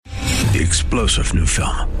The explosive new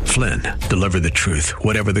film, Flynn, deliver the truth,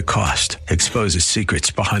 whatever the cost, exposes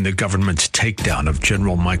secrets behind the government's takedown of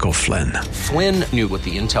General Michael Flynn. Flynn knew what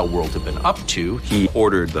the intel world had been up to. He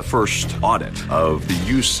ordered the first audit of the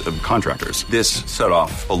use of contractors. This set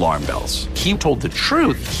off alarm bells. He told the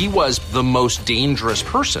truth. He was the most dangerous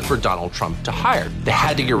person for Donald Trump to hire. They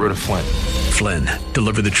had to get rid of Flynn. Flynn,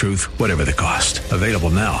 deliver the truth, whatever the cost. Available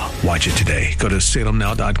now. Watch it today. Go to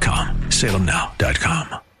salemnow.com.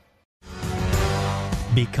 salemnow.com.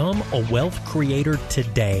 Become a wealth creator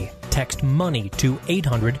today. Text MONEY to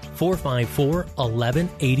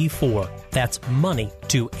 800-454-1184. That's MONEY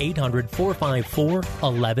to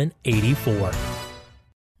 800-454-1184.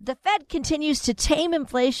 The Fed continues to tame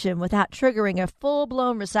inflation without triggering a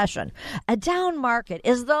full-blown recession. A down market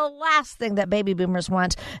is the last thing that baby boomers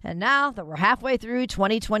want. And now that we're halfway through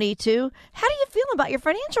 2022, how do you feel about your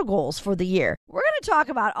financial goals for the year? We're going to talk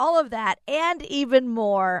about all of that and even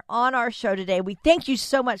more on our show today. We thank you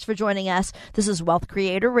so much for joining us. This is Wealth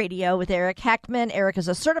Creator Radio with Eric Heckman. Eric is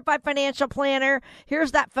a certified financial planner.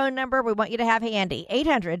 Here's that phone number we want you to have handy.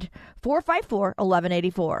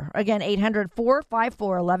 800-454-1184. Again,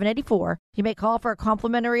 800-454-1184. You may call for a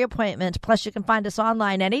complimentary appointment. Plus, you can find us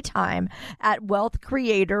online anytime at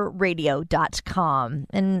wealthcreatorradio.com.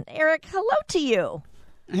 And Eric, hello to you.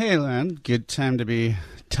 Hey, Len. Good time to be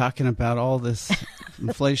talking about all this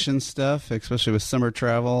inflation stuff, especially with summer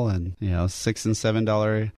travel and, $6 and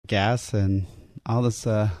 $7 gas and all this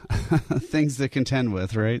things to contend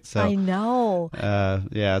with, right? So I know.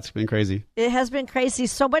 Yeah, it's been crazy. It has been crazy.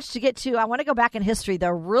 So much to get to. I want to go back in history, though,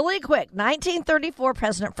 really quick. 1934,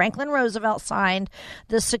 President Franklin Roosevelt signed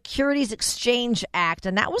the Securities Exchange Act,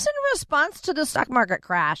 and that was in response to the stock market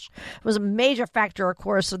crash. It was a major factor, of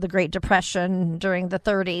course, of the Great Depression during the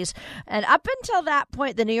 30s. And up until that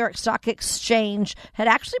point, the New York Stock Exchange had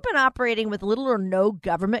actually been operating with little or no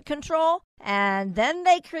government control. And then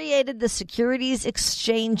they created the Securities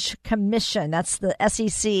Exchange Commission. That's the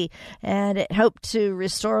SEC. And it hoped to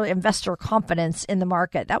restore investor confidence in the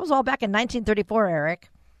market. That was all back in 1934, Eric.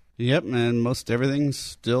 Yep, and most everything's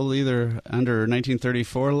still either under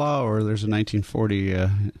 1934 law or there's a 1940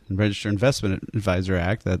 Registered Investment Advisor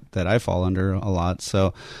Act that I fall under a lot.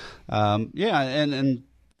 So, and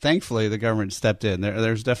thankfully, the government stepped in.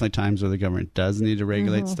 There's definitely times where the government does need to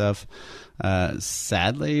regulate stuff.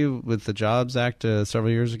 Sadly, with the Jobs Act several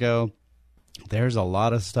years ago, there's a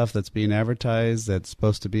lot of stuff that's being advertised that's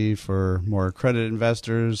supposed to be for more accredited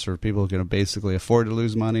investors or people who can basically afford to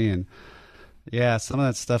lose money. And yeah, some of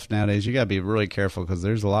that stuff nowadays, you got to be really careful because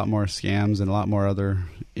there's a lot more scams and a lot more other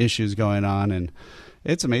issues going on. And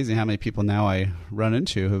it's amazing how many people now I run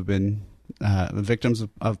into who've been victims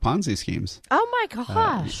of Ponzi schemes. Oh my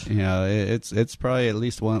gosh! It's probably at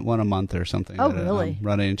least one a month or something. Oh, really? I'm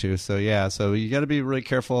running into. So yeah, so you got to be really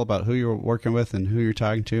careful about who you're working with and who you're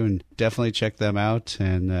talking to, and definitely check them out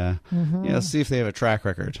and see if they have a track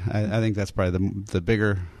record. I think that's probably the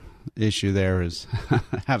bigger issue there is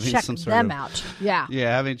having check some sort them of out. Yeah,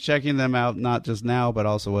 checking them out, not just now, but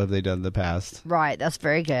also what have they done in the past. Right, that's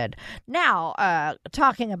very good. Now,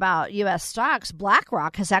 talking about U.S. stocks,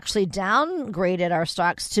 BlackRock has actually downgraded our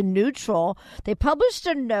stocks to neutral. They published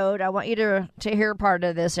a note. I want you to hear part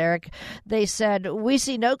of this, Eric. They said, we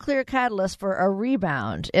see no clear catalyst for a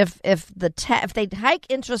rebound. If they hike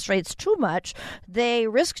interest rates too much, they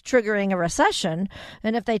risk triggering a recession.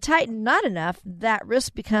 And if they tighten not enough, that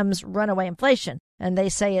risk becomes runaway inflation. And they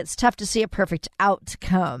say it's tough to see a perfect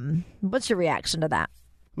outcome. What's your reaction to that?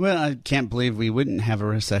 Well, I can't believe we wouldn't have a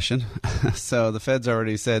recession. So the Fed's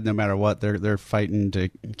already said no matter what, they're fighting to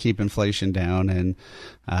keep inflation down. And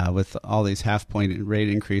with all these half-point rate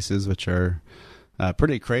increases, which are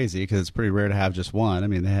pretty crazy because it's pretty rare to have just one. I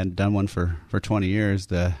mean, they hadn't done one for 20 years.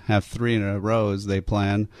 To have three in a row as they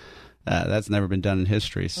plan, that's never been done in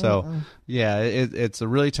history. So, yeah, it's a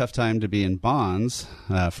really tough time to be in bonds,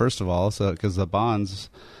 first of all, because the bonds,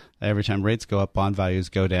 every time rates go up, bond values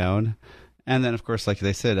go down. And then, of course, like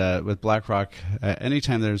they said, with BlackRock,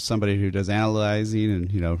 anytime there's somebody who does analyzing and,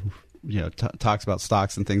 talks about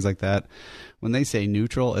stocks and things like that, when they say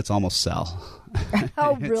neutral, it's almost sell.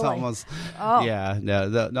 Oh, really? It's almost, yeah,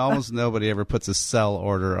 no, almost nobody ever puts a sell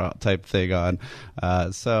order type thing on.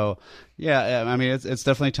 So, yeah, I mean, it's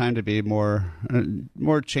definitely time to be more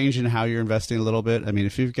changing how you're investing a little bit. I mean,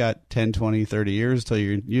 if you've got 10, 20, 30 years till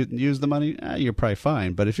you use the money, you're probably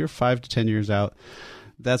fine. But if you're 5 to 10 years out,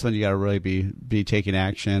 that's when you got to really be taking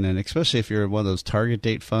action. And especially if you're one of those target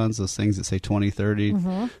date funds, those things that say 2030,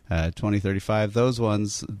 2035, those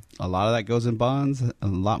ones, a lot of that goes in bonds, a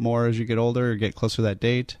lot more as you get older, get closer to that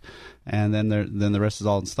date. And then the rest is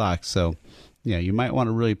all in stocks. So, you might want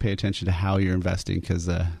to really pay attention to how you're investing because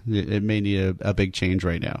it may need a big change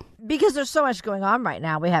right now. Because there's so much going on right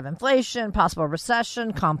now. We have inflation, possible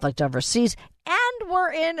recession, conflict overseas, and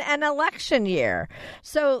we're in an election year.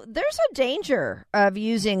 So there's a danger of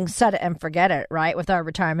using set it and forget it, right, with our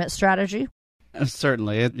retirement strategy.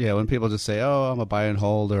 Certainly. When people just say, oh, I'm a buy and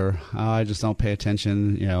hold, or oh, I just don't pay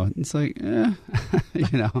attention, it's like,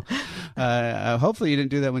 hopefully you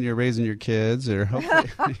didn't do that when you're raising your kids, or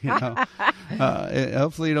hopefully,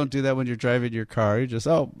 hopefully you don't do that when you're driving your car. You just,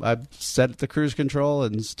 I've set the cruise control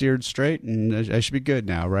and steered straight and I should be good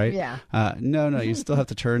now, right? Yeah. No, you still have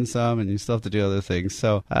to turn some and you still have to do other things.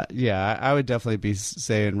 So, I would definitely be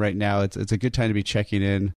saying right now it's a good time to be checking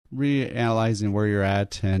in, reanalyzing where you're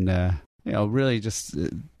at, and really just,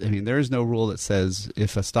 there is no rule that says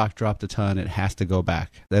if a stock dropped a ton, it has to go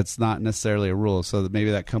back. That's not necessarily a rule. So that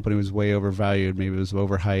maybe that company was way overvalued, maybe it was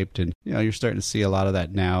overhyped, and, you're starting to see a lot of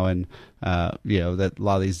that now. And, that a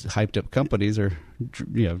lot of these hyped up companies are,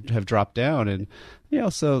 have dropped down. And,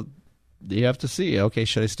 so you have to see, okay,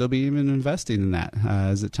 should I still be even investing in that?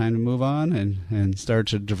 Is it time to move on and start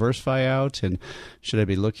to diversify out? And should I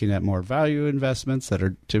be looking at more value investments that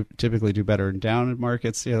are typically do better in down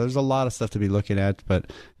markets? There's a lot of stuff to be looking at.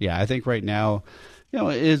 But I think right now,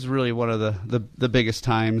 it is really one of the biggest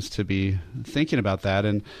times to be thinking about that.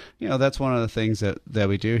 And, that's one of the things that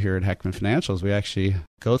we do here at Heckman Financials. We actually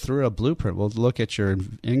go through a blueprint. We'll look at your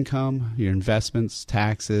income, your investments,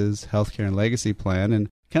 taxes, healthcare, and legacy plan, and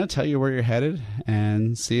kind of tell you where you're headed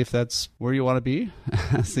and see if that's where you want to be,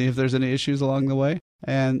 see if there's any issues along the way.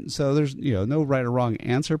 And so there's, no right or wrong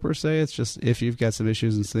answer per se. It's just if you've got some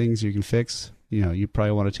issues and things you can fix, you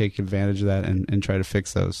probably want to take advantage of that and try to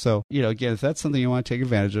fix those. So, again, if that's something you want to take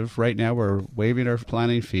advantage of, right now we're waiving our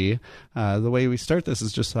planning fee. The way we start this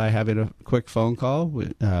is just by having a quick phone call.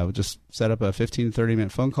 We just set up a 15 to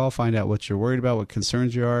 30-minute phone call, find out what you're worried about, what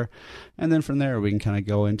concerns you are, and then from there we can kind of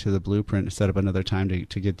go into the blueprint and set up another time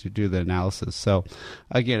to get to do the analysis. So,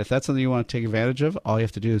 again, if that's something you want to take advantage of, all you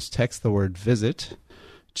have to do is text the word VISIT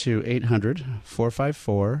to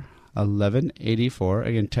 800-454-1184.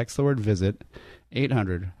 Again, text the word VISIT,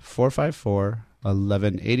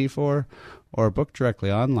 800-454-1184, or book directly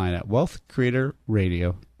online at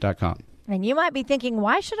wealthcreatorradio.com. And you might be thinking,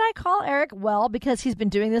 why should I call Eric? Well, because he's been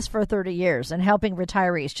doing this for 30 years and helping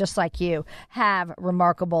retirees just like you have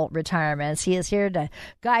remarkable retirements. He is here to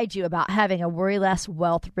guide you about having a worry-less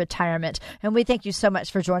wealth retirement. And we thank you so much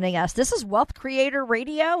for joining us. This is Wealth Creator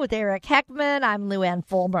Radio with Eric Heckman. I'm Lou Ann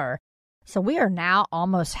Fulmer. So we are now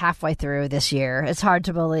almost halfway through this year. It's hard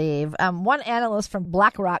to believe. One analyst from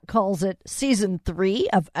BlackRock calls it season 3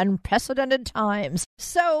 of unprecedented times.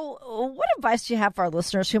 So what advice do you have for our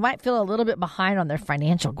listeners who might feel a little bit behind on their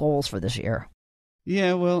financial goals for this year?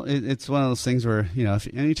 Yeah, well, it's one of those things where, if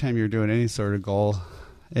anytime you're doing any sort of goal,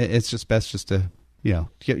 it's just best just to,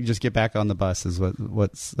 get back on the bus is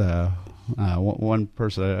what's one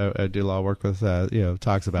person I do a lot of work with,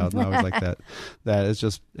 talks about, and I always like that. That it's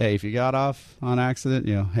just, hey, if you got off on accident,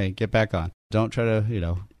 hey, get back on. Don't try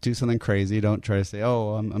to, do something crazy. Don't try to say,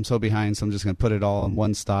 oh, I'm so behind, so I'm just going to put it all in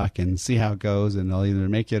one stock and see how it goes, and I'll either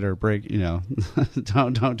make it or break.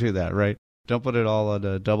 Don't do that, right? Don't put it all on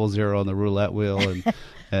a 00 on the roulette wheel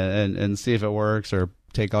and see if it works, or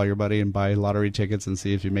take all your money and buy lottery tickets and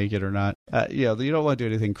see if you make it or not. You don't want to do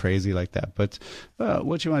anything crazy like that. But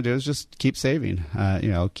what you want to do is just keep saving.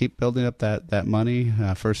 Keep building up that money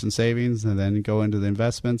first in savings, and then go into the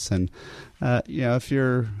investments. And if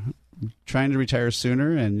you're trying to retire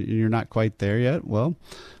sooner and you're not quite there yet, well,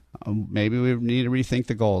 maybe we need to rethink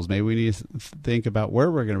the goals. Maybe we need to think about where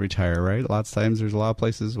we're going to retire, right? Lots of times there's a lot of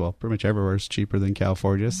places, well, pretty much everywhere is cheaper than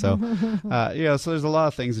California. So, so there's a lot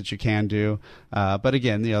of things that you can do. But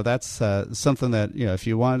again, that's something that, if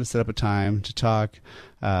you wanted to set up a time to talk,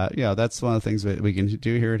 that's one of the things that we can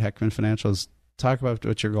do here at Heckman Financial is talk about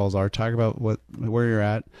what your goals are, talk about where you're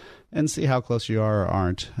at, and see how close you are or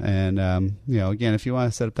aren't. And, again, if you want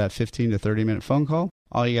to set up that 15 to 30-minute phone call,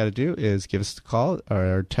 all you got to do is give us a call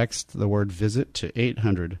or text the word VISIT to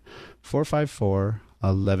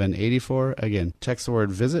 800-454-1184. Again, text the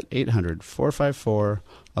word VISIT,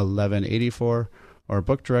 800-454-1184, or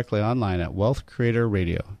book directly online at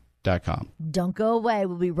wealthcreatorradio.com. Don't go away.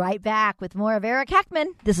 We'll be right back with more of Eric Heckman.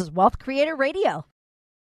 This is Wealth Creator Radio.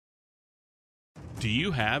 Do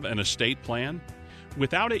you have an estate plan?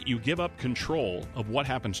 Without it, you give up control of what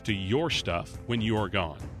happens to your stuff when you are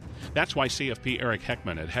gone. That's why CFP Eric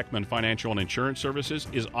Heckman at Heckman Financial and Insurance Services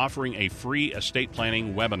is offering a free estate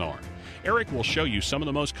planning webinar. Eric will show you some of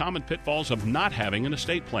the most common pitfalls of not having an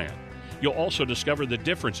estate plan. You'll also discover the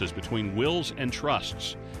differences between wills and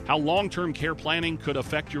trusts, how long-term care planning could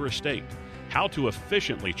affect your estate, how to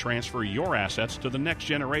efficiently transfer your assets to the next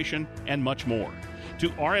generation, and much more. To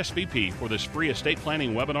RSVP for this free estate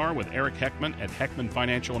planning webinar with Eric Heckman at Heckman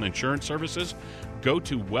Financial and Insurance Services, go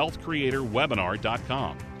to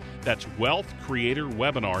wealthcreatorwebinar.com. That's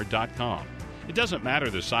wealthcreatorwebinar.com. It doesn't matter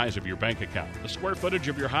the size of your bank account, the square footage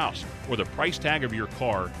of your house, or the price tag of your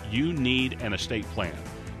car, you need an estate plan.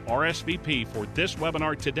 RSVP for this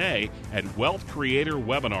webinar today at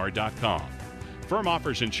wealthcreatorwebinar.com. Firm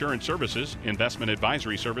offers insurance services, investment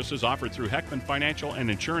advisory services offered through Heckman Financial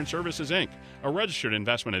and Insurance Services, Inc., a registered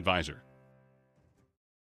investment advisor.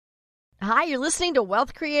 Hi, you're listening to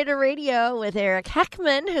Wealth Creator Radio with Eric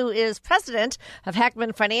Heckman, who is president of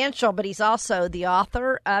Heckman Financial, but he's also the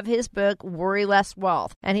author of his book, Worry Less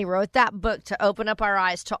Wealth. And he wrote that book to open up our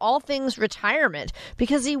eyes to all things retirement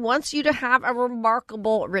because he wants you to have a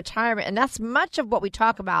remarkable retirement. And that's much of what we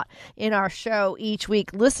talk about in our show each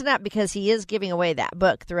week. Listen up because he is giving away that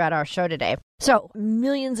book throughout our show today. So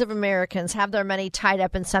millions of Americans have their money tied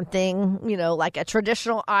up in something, like a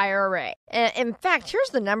traditional IRA. In fact,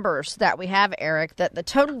 here's the numbers that we have, Eric, that the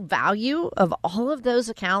total value of all of those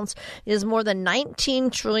accounts is more than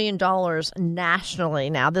 $19 trillion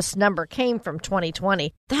nationally. Now, this number came from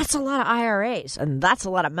 2020. That's a lot of IRAs, and that's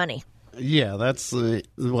a lot of money. Yeah, that's, the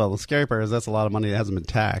scary part is that's a lot of money that hasn't been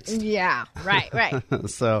taxed. Yeah, right.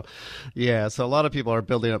 So a lot of people are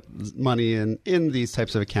building up money in these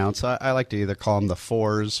types of accounts. I like to either call them the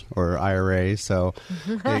 4s or IRA. So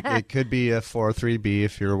it could be a 403B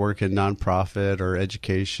if you're working nonprofit or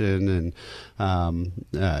education,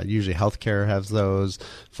 and usually healthcare has those.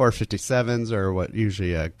 457s are what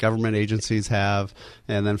usually government agencies have,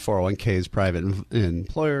 and then 401ks, private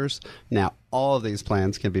employers. Now, all of these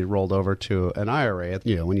plans can be rolled over to an IRA,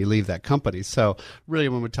 when you leave that company. So really,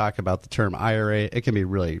 when we talk about the term IRA, it can be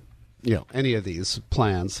really, any of these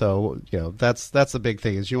plans. So, that's the big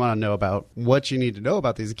thing is you want to know about what you need to know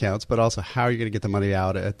about these accounts, but also how you're going to get the money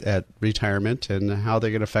out at retirement and how they're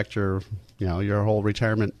going to affect your whole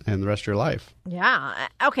retirement and the rest of your life. Yeah.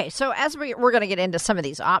 Okay. So as we're going to get into some of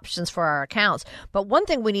these options for our accounts, but one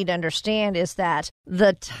thing we need to understand is that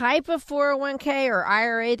the type of 401k or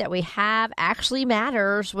IRA that we have actually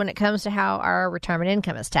matters when it comes to how our retirement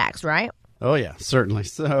income is taxed, right? Oh, yeah, certainly.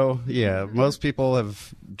 So, most people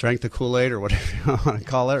have drank the Kool-Aid or whatever you want to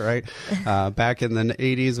call it, right? Back in the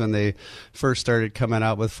 80s when they first started coming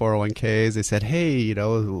out with 401ks, they said, hey,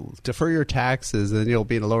 defer your taxes and you'll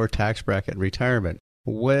be in a lower tax bracket in retirement.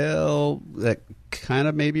 Well, that kind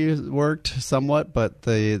of maybe worked somewhat, but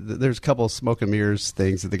there's a couple of smoke and mirrors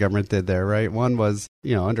things that the government did there, right? One was,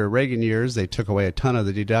 under Reagan years, they took away a ton of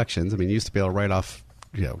the deductions. I mean, you used to be able to write off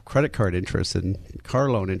credit card interest and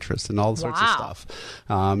car loan interest and all sorts of stuff.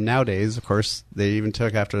 Nowadays, of course, they even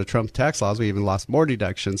took after the Trump tax laws, we even lost more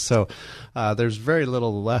deductions. So there's very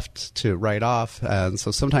little left to write off. And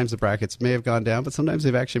so sometimes the brackets may have gone down, but sometimes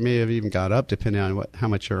they've actually may have even gone up depending on how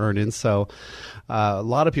much you're earning. So a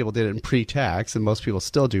lot of people did it in pre-tax, and most people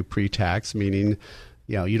still do pre-tax, meaning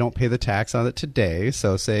you don't pay the tax on it today.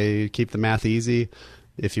 So say, keep the math easy.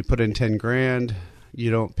 If you put in $10,000,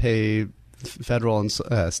 you don't pay federal and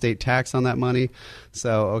state tax on that money.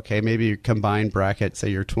 So, okay, maybe your combined bracket, say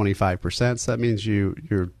you're 25%. So that means your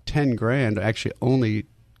 $10,000 actually only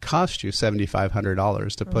cost you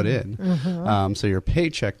 $7,500 to put in. Mm-hmm. So your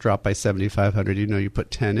paycheck dropped by $7,500. You put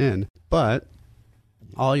 10 in, but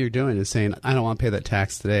all you're doing is saying, I don't want to pay that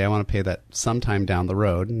tax today. I want to pay that sometime down the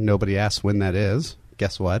road. Nobody asks when that is.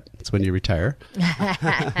 Guess what? It's when you retire.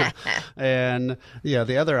 And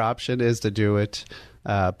the other option is to do it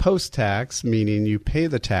post-tax, meaning you pay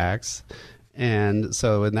the tax. And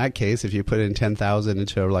so in that case, if you put in $10,000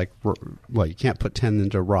 into you can't put 10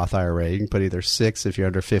 into a Roth IRA. You can put either 6 if you're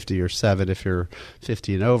under 50 or 7 if you're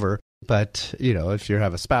 50 and over. But, if you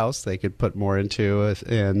have a spouse, they could put more into it.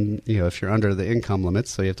 And, if you're under the income limits,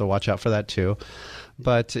 so you have to watch out for that too.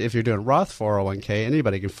 But if you're doing Roth 401k,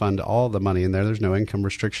 anybody can fund all the money in there. There's no income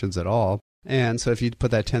restrictions at all. And so if you put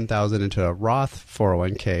that $10,000 into a Roth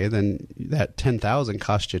 401k, then that $10,000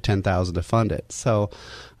 costs you $10,000 to fund it. So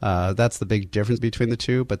that's the big difference between the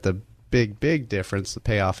two. But the big difference, the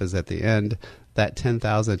payoff is at the end. That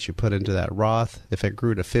 $10,000 that you put into that Roth, if it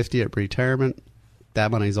grew to 50 at retirement, that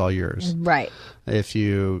money's all yours. Right. If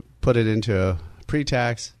you put it into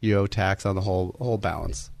pre-tax, you owe tax on the whole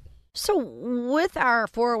balance. So with our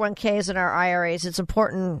 401ks and our IRAs, it's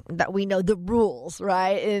important that we know the rules,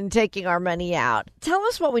 right, in taking our money out. Tell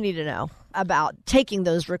us what we need to know about taking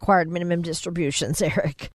those required minimum distributions,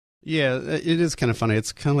 Eric. Yeah, it is kind of funny.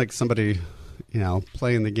 It's kind of like somebody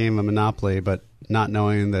playing the game of Monopoly, but not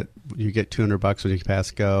knowing that you get $200 when you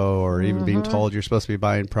pass go, or even being told you're supposed to be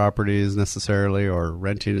buying properties necessarily, or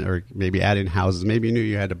renting, or maybe adding houses. Maybe you knew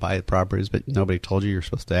you had to buy properties, but nobody told you you're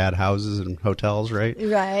supposed to add houses and hotels, right?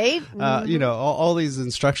 Right. All these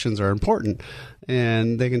instructions are important,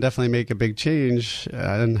 and they can definitely make a big change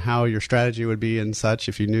in how your strategy would be and such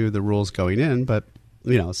if you knew the rules going in. But,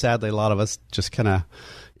 sadly, a lot of us just kind of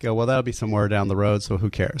go, well, that'll be somewhere down the road, so who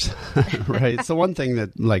cares, right? So one thing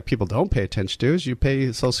that people don't pay attention to is you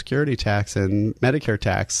pay Social Security tax and Medicare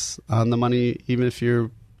tax on the money, even if you're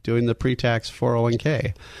doing the pre-tax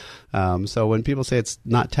 401k. So when people say it's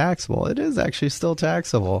not taxable, it is actually still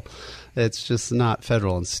taxable. It's just not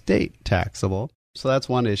federal and state taxable. So that's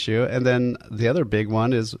one issue. And then the other big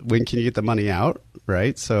one is, when can you get the money out,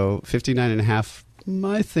 right? So 59.5,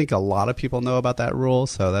 I think a lot of people know about that rule.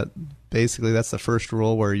 So that basically, that's the first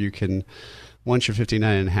rule where you can, once you're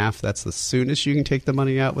 59.5, that's the soonest you can take the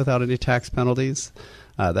money out without any tax penalties.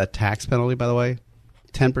 That tax penalty, by the way,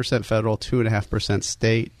 10% federal, 2.5%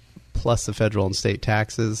 state, plus the federal and state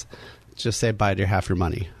taxes. Just say bye to half your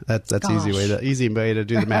money. That's easy way to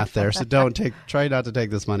do the math there. So try not to take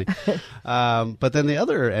this money. But then the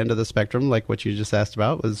other end of the spectrum, like what you just asked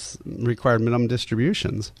about, was required minimum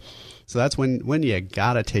distributions. So that's when you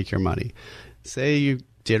gotta take your money. Say you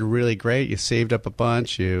did really great, you saved up a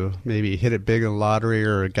bunch, you maybe hit it big in the lottery,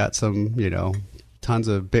 or got some, tons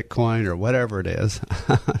of Bitcoin or whatever it is.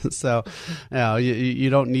 So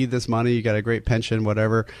you don't need this money. You got a great pension,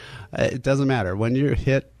 whatever. It doesn't matter. When you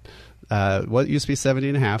hit what used to be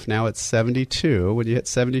 70.5, now it's 72. When you hit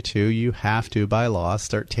 72, you have to, by law,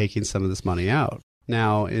 start taking some of this money out.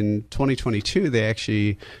 Now, in 2022, they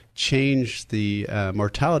actually changed the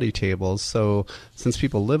mortality tables. So since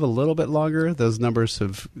people live a little bit longer, those numbers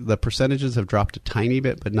the percentages have dropped a tiny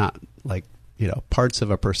bit, but not like, parts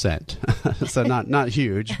of a percent. So not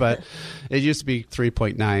huge, but it used to be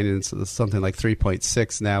 3.9 and it's something like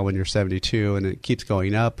 3.6 now when you're 72, and it keeps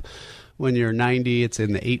going up. When you're 90, it's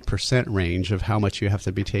in the 8% range of how much you have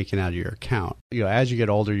to be taken out of your account. As you get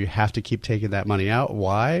older, you have to keep taking that money out.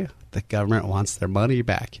 Why? The government wants their money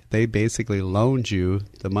back. They basically loaned you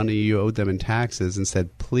the money you owed them in taxes and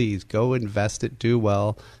said, please go invest it, do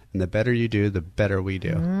well. And the better you do, the better we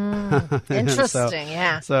do. Interesting,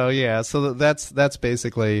 yeah. So that's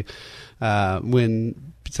basically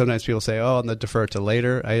when sometimes people say, oh, I'm going to defer it to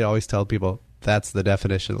later. I always tell people, that's the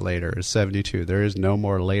definition of later, is 72. There is no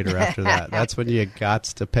more later after that. That's when you got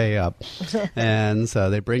to pay up. And so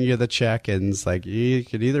they bring you the check, and it's like, you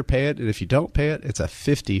can either pay it, and if you don't pay it, it's a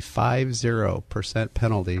 50%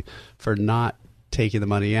 penalty for not taking the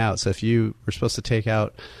money out. So if you were supposed to take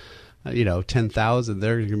out $10,000,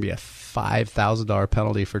 there's going to be a $5,000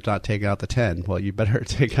 penalty for not taking out the 10. Well, you better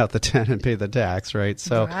take out the 10 and pay the tax, right?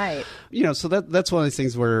 So, right. So that's one of these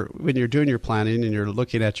things where when you're doing your planning and you're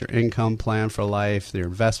looking at your income plan for life, your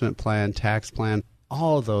investment plan, tax plan,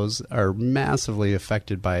 all of those are massively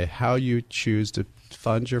affected by how you choose to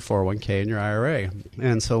fund your 401k and your IRA.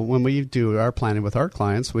 And so when we do our planning with our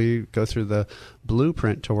clients, we go through the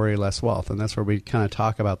blueprint to worry less wealth. And that's where we kind of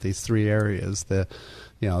talk about these three areas, the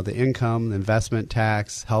income, the investment,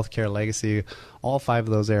 tax, healthcare, legacy, all 5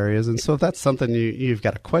 of those areas. And so if that's something you've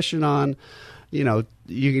got a question on, you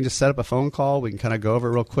can just set up a phone call. We can kind of go over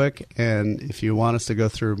it real quick. And if you want us to go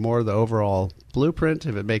through more of the overall blueprint,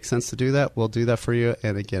 if it makes sense to do that, we'll do that for you.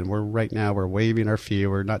 And again, we're waiving our fee.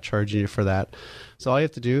 We're not charging you for that. So all you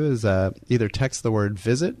have to do is either text the word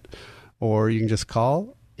visit, or you can just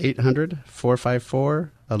call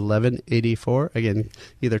 800-454-1184. Again,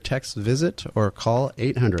 either text visit or call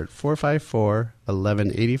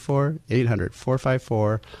 800-454-1184,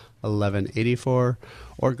 800-454-1184,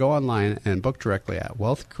 or go online and book directly at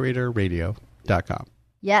wealthcreatorradio.com.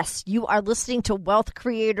 Yes, you are listening to Wealth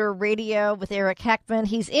Creator Radio with Eric Heckman.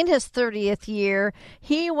 He's in his 30th year.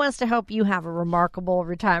 He wants to help you have a remarkable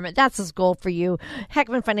retirement. That's his goal for you.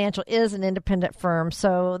 Heckman Financial is an independent firm,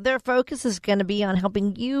 so their focus is going to be on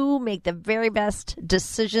helping you make the very best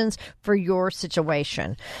decisions for your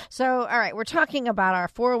situation. So, all right, we're talking about our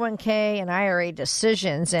 401k and IRA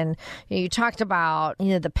decisions, and you talked about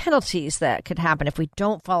the penalties that could happen if we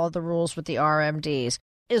don't follow the rules with the RMDs.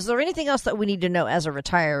 Is there anything else that we need to know as a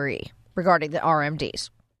retiree regarding the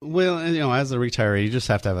RMDs? Well, as a retiree, you just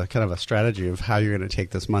have to have a kind of a strategy of how you're going to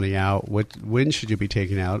take this money out. When should you be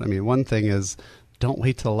taking out? I mean, one thing is, don't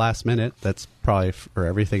wait till the last minute. That's probably for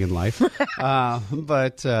everything in life.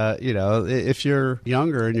 But if you're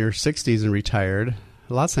younger, in your 60s and retired,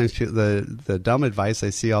 A lot of times the dumb advice I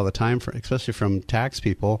see all the time, especially from tax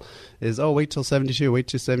people, is, wait till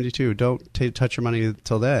 72, don't touch your money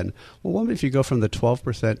till then. Well, what if you go from the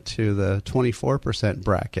 12% to the 24%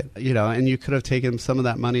 bracket, and you could have taken some of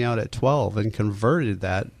that money out at 12 and converted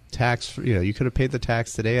that tax, you could have paid the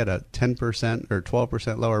tax today at a 10% or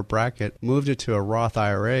 12% lower bracket, moved it to a Roth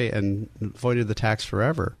IRA and avoided the tax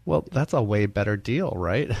forever. Well, that's a way better deal,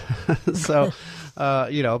 right? So, so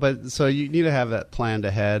you need to have that planned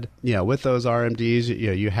ahead. With those RMDs,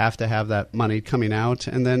 you have to have that money coming out.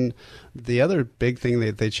 And then the other big thing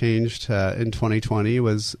that they changed in 2020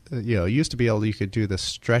 was, it used to be you could do the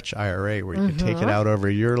stretch IRA where you could take it out over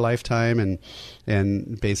your lifetime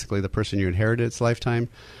and basically the person you inherited its lifetime.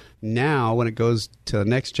 Now, when it goes to the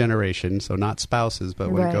next generation, so not spouses,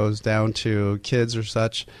 but when it goes down to kids or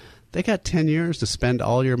such, they got 10 years to spend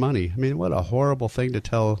all your money. I mean, what a horrible thing to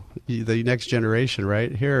tell the next generation,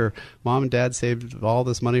 right? Here, mom and dad saved all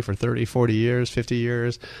this money for 30, 40 years, 50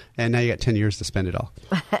 years, and now you got 10 years to spend it all.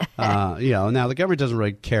 Now the government doesn't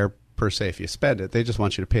really care per se if you spend it. They just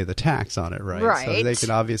want you to pay the tax on it, right? So they can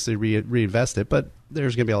obviously reinvest it, but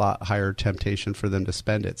there's going to be a lot higher temptation for them to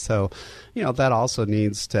spend it. So, that also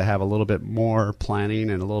needs to have a little bit more planning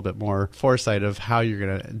and a little bit more foresight of how you're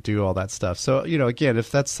going to do all that stuff. So, again, if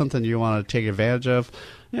that's something you want to take advantage of,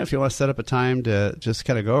 if you want to set up a time to just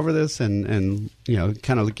kind of go over this and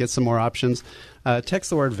kind of get some more options,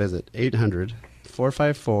 text the word VISIT,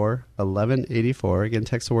 800-454-1184. Again,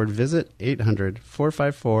 text the word VISIT,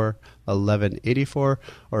 800-454-1184,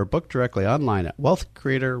 or book directly online at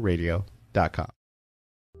wealthcreatorradio.com.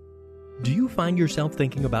 Do you find yourself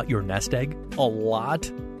thinking about your nest egg a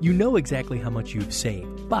lot? You know exactly how much you've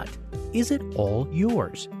saved, but is it all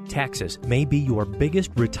yours? Taxes may be your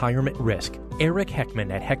biggest retirement risk. Eric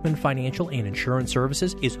Heckman at Heckman Financial and Insurance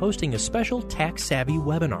Services is hosting a special tax-savvy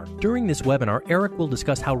webinar. During this webinar, Eric will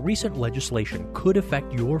discuss how recent legislation could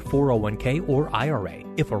affect your 401k or IRA,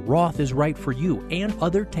 if a Roth is right for you, and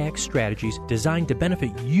other tax strategies designed to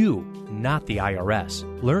benefit you, not the IRS.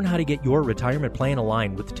 Learn how to get your retirement plan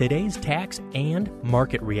aligned with today's tax and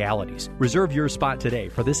market realities. Reserve your spot today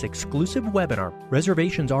for this exclusive webinar.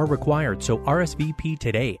 Reservations are required, so RSVP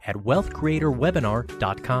today at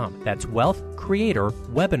wealthcreatorwebinar.com. That's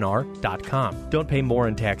wealthcreatorwebinar.com. Don't pay more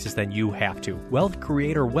in taxes than you have to.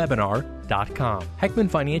 wealthcreatorwebinar.com. Heckman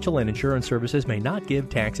Financial and Insurance Services may not give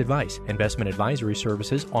tax advice. Investment advisory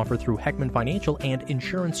services offered through Heckman Financial and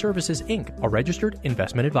Insurance Services, Inc., a registered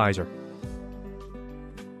investment advisor.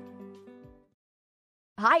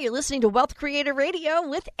 Hi, you're listening to Wealth Creator Radio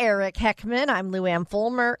with Eric Heckman. I'm Lou Ann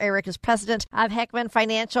Fulmer. Eric is president of Heckman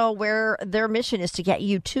Financial, where their mission is to get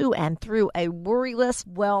you to and through a worryless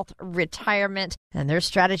wealth retirement. And their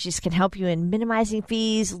strategies can help you in minimizing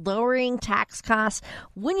fees, lowering tax costs.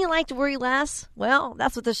 Wouldn't you like to worry less? Well,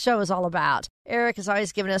 that's what this show is all about. Eric has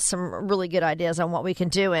always given us some really good ideas on what we can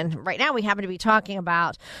do. And right now we happen to be talking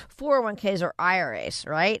about 401ks or IRAs,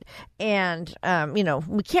 right? And,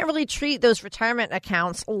 we can't really treat those retirement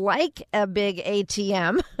accounts like a big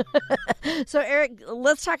ATM. So, Eric,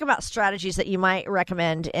 let's talk about strategies that you might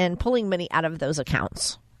recommend in pulling money out of those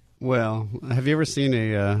accounts. Well, have you ever seen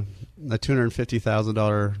a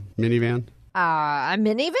 $250,000 minivan? A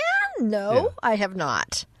minivan? No, Yeah. I have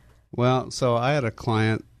not. Well, so I had a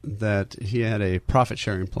client that he had a profit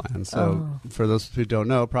sharing plan. So for those who don't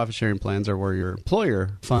know, profit sharing plans are where your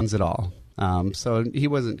employer funds it all. So he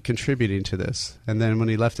wasn't contributing to this. And then when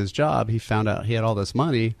he left his job, he found out he had all this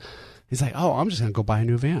money. He's like, I'm just going to go buy a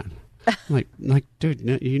new van. I'm like, dude,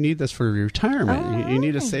 no, you need this for your retirement. You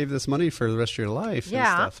need to save this money for the rest of your life and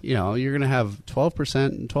stuff. You're going to have 12%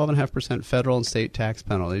 and 12.5% federal and state tax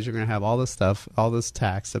penalties. You're going to have all this stuff, all this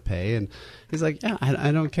tax to pay. And he's like, yeah,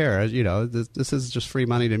 I don't care. This is just free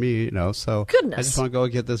money to me, so Goodness. I just want to go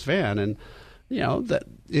get this van. And, that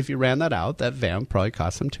if you ran that out, that van probably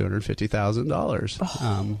cost him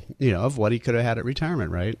 $250,000, of what he could have had at retirement,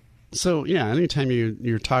 right? So, anytime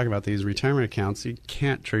you're talking about these retirement accounts, you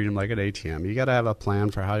can't treat them like an ATM. You got to have a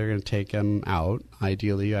plan for how you're going to take them out,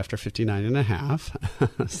 ideally after 59 and a half.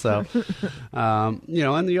 So,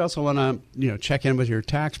 and you also want to, check in with your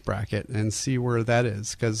tax bracket and see where that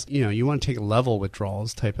is. Because, you want to take level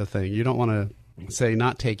withdrawals type of thing. You don't want to, say,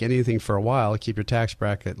 not take anything for a while, keep your tax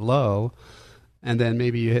bracket low, and then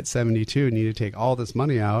maybe you hit 72 and you need to take all this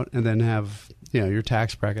money out and then have your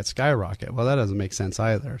tax bracket skyrocket. Well, that doesn't make sense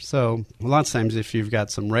either. So a lot of times if you've got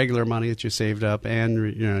some regular money that you saved up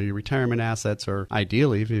and your retirement assets, or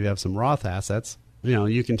ideally if you have some Roth assets,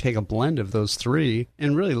 you can take a blend of those three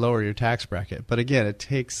and really lower your tax bracket. But again, it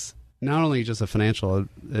takes not only just a financial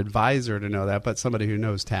advisor to know that, but somebody who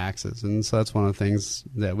knows taxes. And so that's one of the things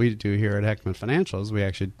that we do here at Heckman Financials. We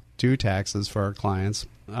actually do taxes for our clients.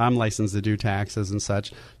 I'm licensed to do taxes and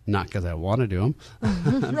such, not because I want to do them,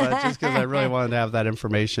 but just because I really wanted to have that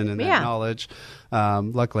information and that knowledge.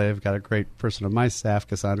 Luckily, I've got a great person on my staff,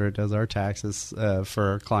 Cassandra, who does our taxes for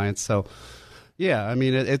our clients. So, yeah, I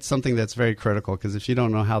mean, it's something that's very critical, because if you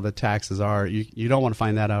don't know how the taxes are, you don't want to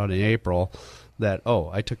find that out in April, that,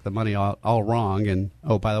 I took the money all wrong, and,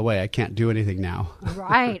 by the way, I can't do anything now.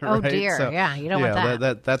 Right. Oh, right? Dear. So, you don't want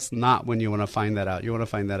that. That's not when you want to find that out. You want to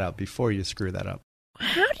find that out before you screw that up.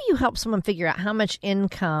 How do you help someone figure out how much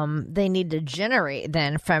income they need to generate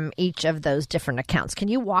then from each of those different accounts? Can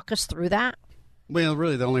you walk us through that? Well,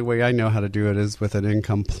 really, the only way I know how to do it is with an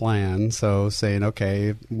income plan. So saying,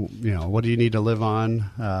 okay, what do you need to live on?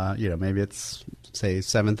 Maybe it's, say,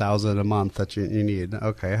 $7,000 a month that you need.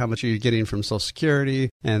 Okay, how much are you getting from Social Security?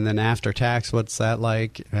 And then after tax, what's that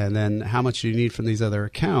like? And then how much do you need from these other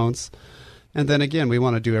accounts? And then again, we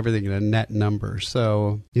want to do everything in a net number.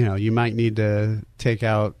 So, you might need to take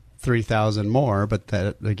out $3,000 more, but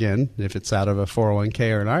that, again, if it's out of a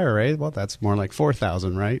 401k or an IRA, well, that's more like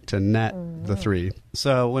 $4,000, right? To net the three.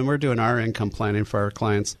 So when we're doing our income planning for our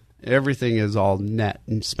clients, everything is all net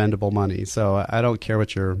and spendable money. So I don't care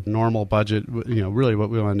what your normal budget, really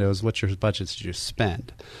what we want to know is what your budgets you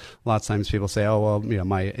spend. A lot of times people say,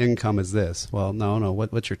 my income is this. Well, no,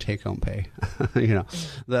 what's your take-home pay?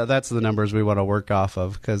 That's the numbers we want to work off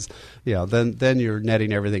of, because, then you're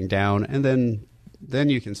netting everything down, and then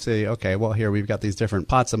you can say, okay, well, here we've got these different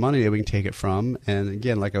pots of money that we can take it from. And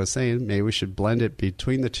again, like I was saying, maybe we should blend it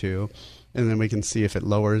between the two. And then we can see if it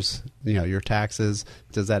lowers, your taxes.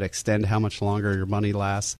 Does that extend how much longer your money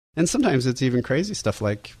lasts? And sometimes it's even crazy stuff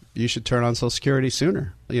like you should turn on Social Security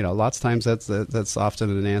sooner. Lots of times that's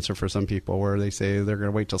often an answer for some people, where they say they're going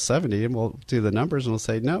to wait till 70, and we'll do the numbers and we'll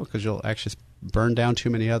say no, because you'll actually burn down too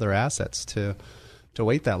many other assets to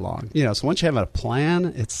wait that long. So once you have a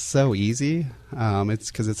plan, it's so easy. It's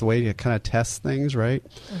because it's a way to kind of test things, right?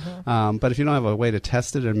 Mm-hmm. But if you don't have a way to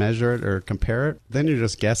test it and measure it or compare it, then you're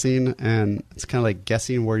just guessing, and it's kind of like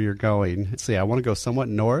guessing where you're going. See, I want to go somewhat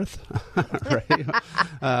north, right?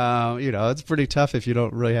 It's pretty tough if you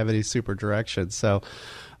don't really have any super direction. So,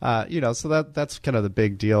 so that's kind of the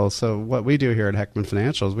big deal. So what we do here at Heckman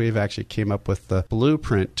Financials, we've actually came up with the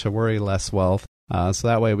blueprint to worry less wealth. So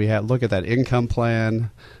that way we look at that income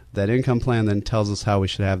plan. That income plan then tells us how we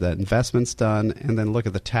should have that investments done, and then look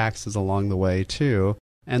at the taxes along the way too.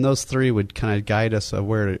 And those three would kind of guide us of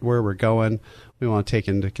where we're going. We want to take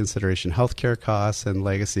into consideration healthcare costs and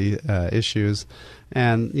legacy issues.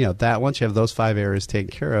 And, that once you have those 5 areas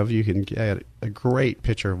taken care of, you can get a great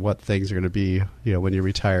picture of what things are going to be, when you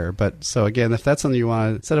retire. But so again, if that's something you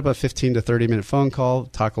want to set up a 15 to 30-minute phone call,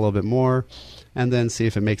 talk a little bit more, and then see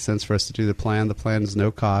if it makes sense for us to do the plan. The plan is no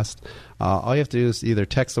cost. All you have to do is either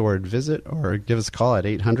text the word VISIT or give us a call at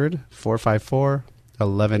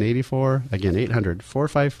 800-454-1184. Again,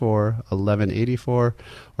 800-454-1184,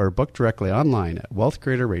 or book directly online at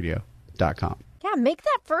wealthcreatorradio.com. Yeah, make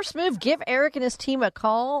that first move. Give Eric and his team a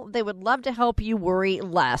call. They would love to help you worry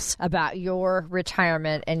less about your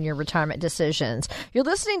retirement and your retirement decisions. You're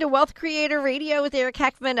listening to Wealth Creator Radio with Eric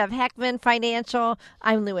Heckman of Heckman Financial.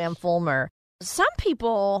 I'm Lou Ann Fulmer. Some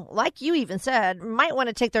people, like you even said, might want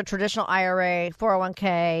to take their traditional IRA,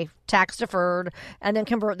 401k, tax deferred, and then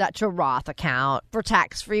convert that to a Roth account for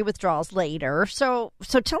tax-free withdrawals later. So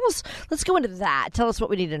tell us, let's go into that. Tell us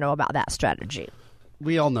what we need to know about that strategy.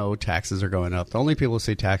 We all know taxes are going up. The only people who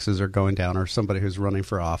say taxes are going down are somebody who's running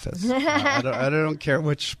for office. I don't care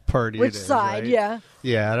which party it is. Which side, right? Yeah.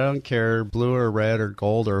 Yeah, I don't care blue or red or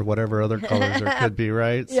gold or whatever other colors there could be,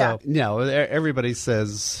 right? Yeah. So, everybody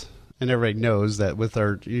says... And everybody knows that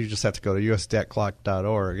you just have to go to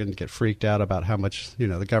usdebtclock.org and get freaked out about how much,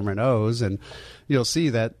 the government owes. And you'll see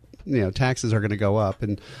that, taxes are going to go up.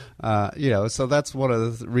 And, so that's one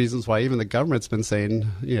of the reasons why even the government's been saying,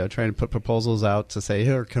 trying to put proposals out to say,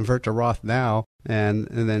 here, convert to Roth now. And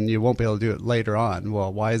then you won't be able to do it later on.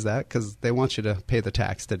 Well, why is that? Because they want you to pay the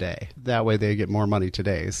tax today. That way they get more money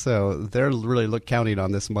today. So they're really counting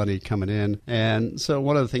on this money coming in. And so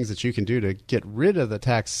one of the things that you can do to get rid of the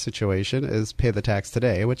tax situation is pay the tax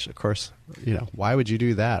today, which, of course, why would you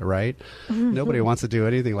do that, right? Nobody wants to do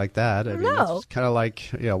anything like that. I mean, it's kind of like,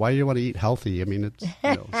 why do you want to eat healthy? I mean, it's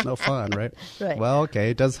no fun, right? Right. Well, okay,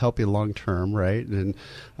 it does help you long term, right? And,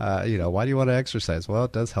 why do you want to exercise? Well,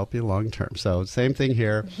 it does help you long term. So same thing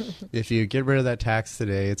here. If you get rid of that tax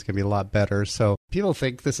today, it's going to be a lot better. So people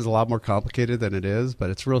think this is a lot more complicated than it is, but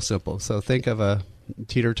it's real simple. So think of a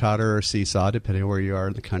teeter-totter or seesaw, depending on where you are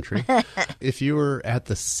in the country. If you were at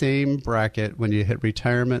the same bracket when you hit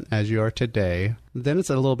retirement as you are today, then it's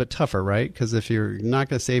a little bit tougher, right? Because if you're not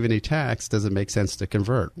going to save any tax, does it make sense to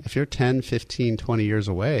convert? If you're 10, 15, 20 years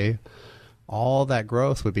away, all that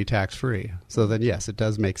growth would be tax-free. So then, yes, it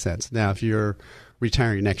does make sense. Now, if you're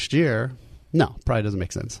retiring next year, no, probably doesn't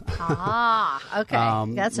make sense. Okay.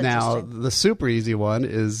 That's interesting. Now, the super easy one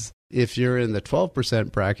is if you're in the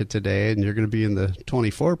 12% bracket today and you're going to be in the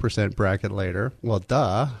 24% bracket later, well,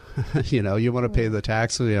 duh, you want to pay the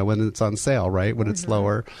tax when it's on sale, right? When it's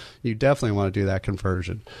lower, you definitely want to do that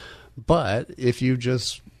conversion. But if you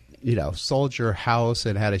just sold your house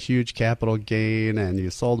and had a huge capital gain, and you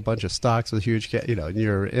sold a bunch of stocks with huge, and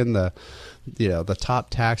you're in the, the top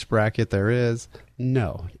tax bracket there is,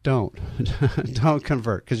 no, don't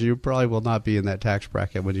convert, because you probably will not be in that tax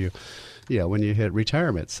bracket when you hit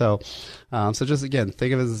retirement. So just again,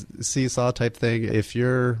 think of it as a seesaw type thing. If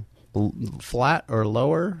you're flat or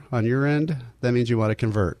lower on your end, that means you want to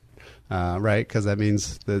convert. Right? Because that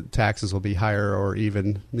means the taxes will be higher, or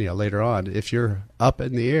even later on. If you're up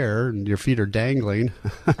in the air and your feet are dangling,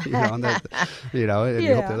 and you hope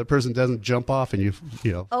the other person doesn't jump off and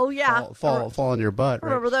fall on your butt. Right?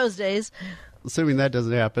 Remember those days. Assuming that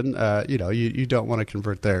doesn't happen, you don't want to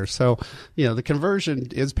convert there. So, the conversion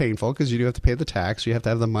is painful because you do have to pay the tax. You have to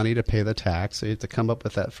have the money to pay the tax. So you have to come up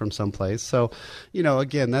with that from someplace. So,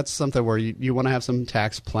 again, that's something where you want to have some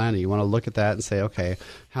tax planning. You want to look at that and say, okay,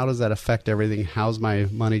 how does that affect everything? How's my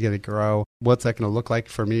money going to grow? What's that going to look like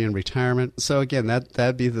for me in retirement? So again,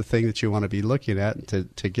 that'd be the thing that you want to be looking at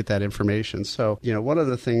to get that information. So, one of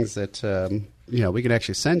the things that we can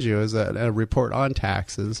actually send you is a report on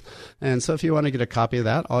taxes. And so if you want to get a copy of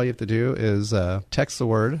that, all you have to do is text the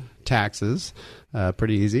word taxes,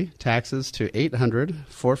 pretty easy, taxes to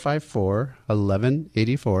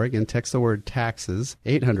 800-454-1184. Again, text the word taxes,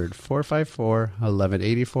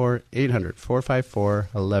 800-454-1184,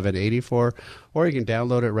 800-454-1184, or you can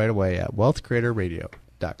download it right away at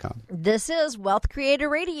wealthcreatorradio.com. This is Wealth Creator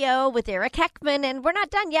Radio with Eric Heckman, and we're not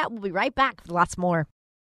done yet. We'll be right back with lots more.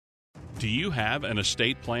 Do you have an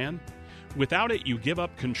estate plan? Without it, you give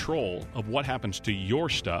up control of what happens to your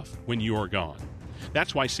stuff when you are gone.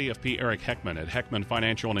 That's why CFP Eric Heckman at Heckman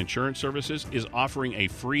Financial and Insurance Services is offering a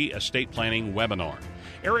free estate planning webinar.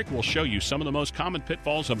 Eric will show you some of the most common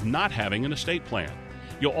pitfalls of not having an estate plan.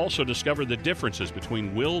 You'll also discover the differences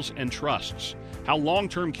between wills and trusts, how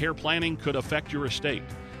long-term care planning could affect your estate,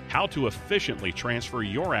 how to efficiently transfer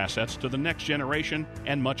your assets to the next generation,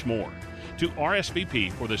 and much more. To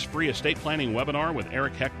RSVP for this free estate planning webinar with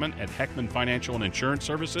Eric Heckman at Heckman Financial and Insurance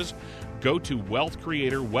Services, go to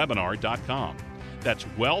wealthcreatorwebinar.com. That's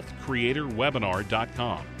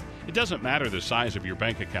wealthcreatorwebinar.com. It doesn't matter the size of your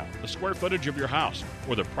bank account, the square footage of your house,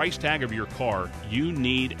 or the price tag of your car, you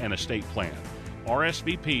need an estate plan.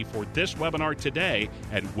 RSVP for this webinar today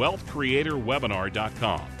at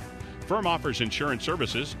wealthcreatorwebinar.com. Firm offers insurance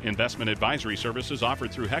services, investment advisory services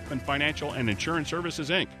offered through Heckman Financial and Insurance Services,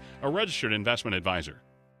 Inc., a registered investment advisor.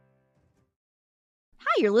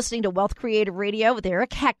 Hi, you're listening to Wealth Creator Radio with Eric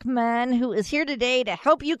Heckman, who is here today to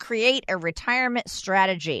help you create a retirement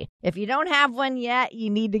strategy. If you don't have one yet, you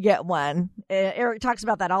need to get one. Eric talks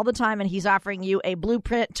about that all the time, and he's offering you a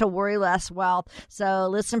blueprint to worry less wealth. So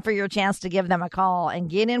listen for your chance to give them a call and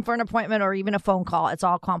get in for an appointment or even a phone call. It's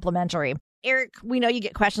all complimentary. Eric, we know you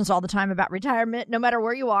get questions all the time about retirement, no matter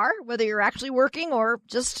where you are, whether you're actually working or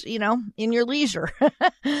just, in your leisure.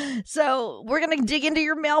 So we're going to dig into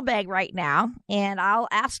your mailbag right now, and I'll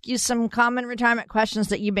ask you some common retirement questions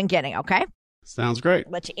that you've been getting, okay? Sounds great.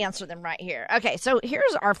 Let you answer them right here. Okay, so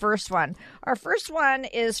here's our first one. Our first one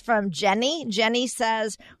is from Jenny. Jenny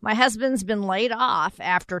says, my husband's been laid off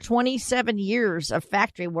after 27 years of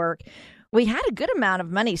factory work. We had a good amount of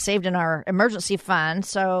money saved in our emergency fund,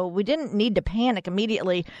 so we didn't need to panic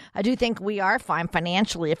immediately. I do think we are fine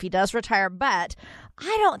financially if he does retire, but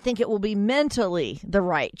I don't think it will be mentally the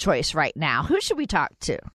right choice right now. Who should we talk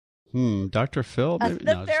to? Dr. Phil? Maybe?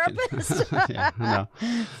 The therapist? Yeah, no.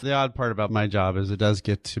 The odd part about my job is it does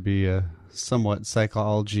get to be somewhat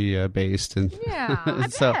psychology based, and yeah,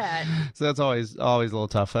 so that's always a little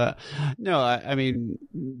tough. No, I mean,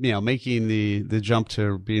 making the jump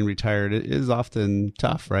to being retired is often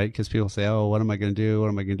tough, right? Because people say, "Oh, what am I going to do? What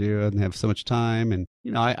am I going to do? I don't have so much time." And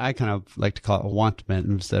I kind of like to call it wantment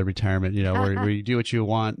instead of retirement. Where you do what you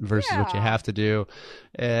want versus what you have to do,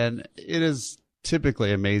 and it is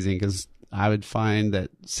typically amazing because I would find that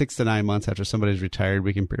 6 to 9 months after somebody's retired,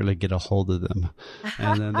 we can barely get a hold of them,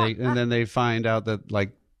 and then they find out that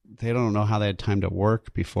they don't know how they had time to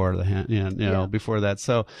work before before that.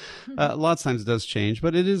 So a lot of times it does change,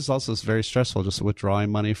 but it is also very stressful just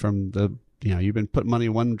withdrawing money from you've been putting money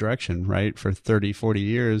one direction, right, for 30, 40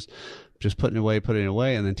 years, just putting it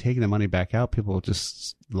away, and then taking the money back out. People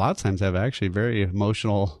just a lot of times have actually very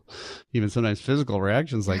emotional, even sometimes physical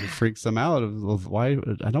reactions, like it freaks them out of why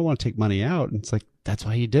I don't want to take money out. And it's like, that's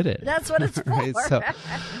why you did it. That's what it's right?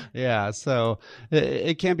 for. So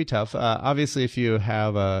it can be tough. Obviously, if you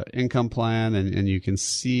have a income plan and you can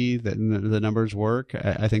see that the numbers work,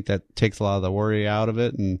 I think that takes a lot of the worry out of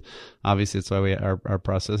it. And obviously, it's why our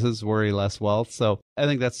process is worry less wealth. So I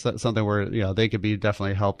think that's something where, they could be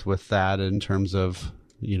definitely helped with that in terms of,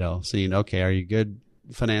 seeing, okay, are you good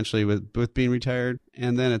financially with being retired?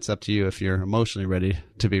 And then it's up to you if you're emotionally ready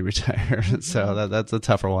to be retired. So that's a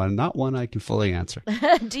tougher one, not one I can fully answer.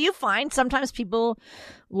 Do you find sometimes people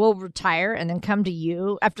will retire and then come to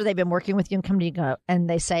you after they've been working with you and come to you and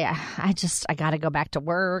they say, I got to go back to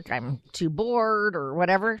work, I'm too bored or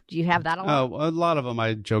whatever? Do you have that a lot? A lot of them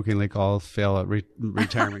I jokingly call fail at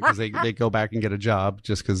retirement because they go back and get a job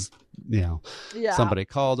just because somebody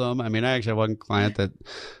called them. I mean, I actually had one client that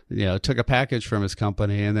took a package from his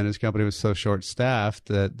company, and then his company was so short staffed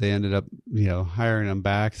that they ended up hiring him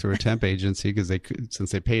back through a temp agency because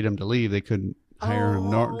since they paid him to leave, they couldn't hire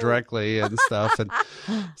him directly and stuff. And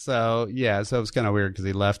so it was kind of weird because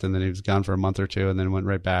he left and then he was gone for a month or two and then went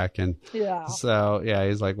right back. And he's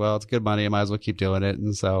like, well, it's good money, I might as well keep doing it.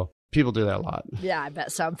 And so people do that a lot. Yeah, I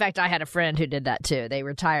bet so. In fact, I had a friend who did that too. They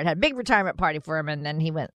retired, had a big retirement party for him, and then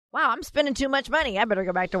he went, wow, I'm spending too much money, I better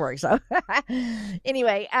go back to work. So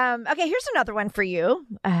anyway, okay, here's another one for you.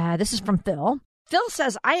 This is from Phil. Phil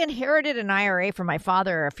says, I inherited an IRA from my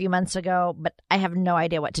father a few months ago, but I have no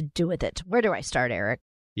idea what to do with it. Where do I start, Eric?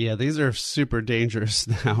 Yeah, these are super dangerous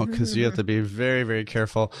now because you have to be very, very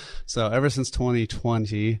careful. So ever since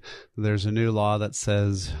 2020, there's a new law that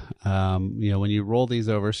says, when you roll these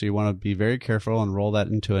over, so you want to be very careful and roll that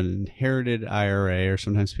into an inherited IRA, or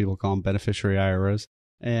sometimes people call them beneficiary IRAs.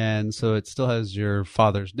 And so it still has your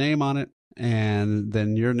father's name on it and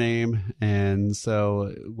then your name. And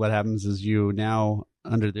so what happens is you now,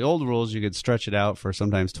 under the old rules, you could stretch it out for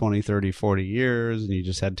sometimes 20, 30, 40 years, and you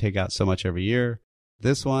just had to take out so much every year.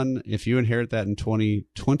 This one, if you inherit that in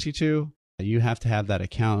 2022, you have to have that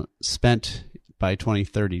account spent by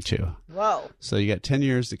 2032. Whoa. So you got 10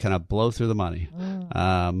 years to kind of blow through the money.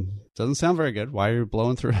 Doesn't sound very good. Why are you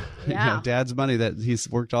blowing through dad's money that he's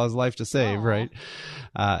worked all his life to save, right?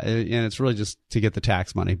 And it's really just to get the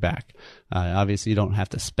tax money back. Obviously, you don't have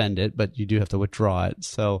to spend it, but you do have to withdraw it.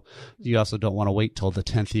 So you also don't want to wait till the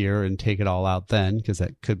 10th year and take it all out then, because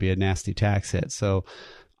that could be a nasty tax hit. So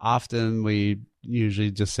often we usually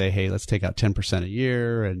just say, hey, let's take out 10% a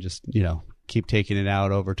year and just, keep taking it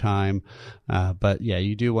out over time. But yeah,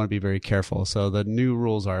 you do want to be very careful. So the new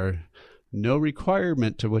rules are no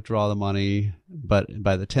requirement to withdraw the money, but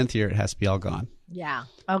by the 10th year, it has to be all gone. Yeah.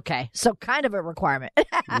 Okay. So kind of a requirement.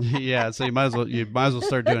 Yeah. So you might as well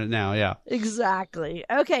start doing it now. Yeah. Exactly.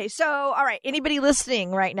 Okay. So, all right. Anybody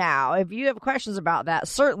listening right now, if you have questions about that,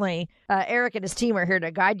 certainly Eric and his team are here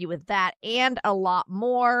to guide you with that and a lot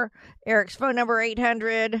more. Eric's phone number,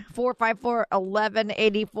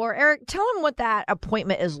 800-454-1184. Eric, tell them what that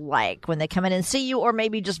appointment is like when they come in and see you, or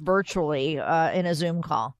maybe just virtually in a Zoom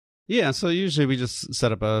call. Yeah, so usually we just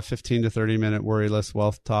set up a 15 to 30 minute worry less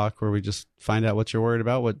wealth talk where we just find out what you're worried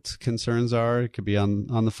about, what concerns are. It could be on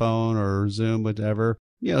the phone or Zoom, whatever.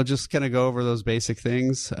 Just kind of go over those basic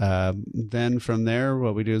things. Then from there,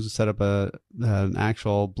 what we do is set up an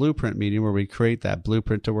actual blueprint meeting where we create that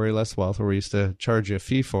blueprint to worry less wealth, where we used to charge you a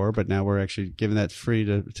fee for, but now we're actually giving that free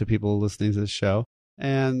to people listening to this show.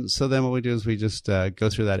 And so then what we do is we just go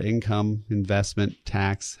through that income, investment,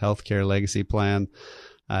 tax, healthcare, legacy plan.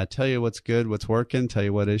 Tell you what's good, what's working, tell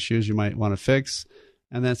you what issues you might want to fix.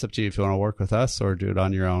 And then it's up to you if you want to work with us or do it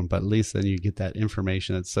on your own. But at least then you get that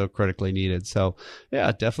information that's so critically needed. So yeah,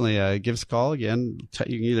 definitely give us a call. Again,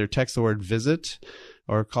 you can either text the word visit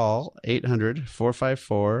or call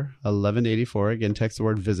 800-454-1184. Again, text the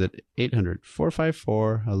word visit,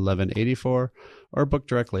 800-454-1184, or book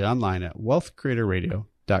directly online at wealthcreatorradio.com.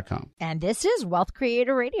 And this is Wealth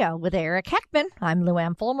Creator Radio with Eric Heckman. I'm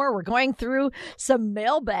Luann Fulmer. We're going through some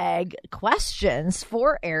mailbag questions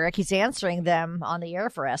for Eric. He's answering them on the air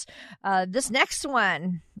for us. This next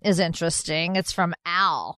one is interesting. It's from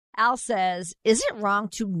Al. Al says, is it wrong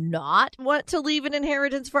to not want to leave an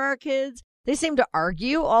inheritance for our kids? They seem to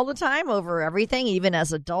argue all the time over everything, even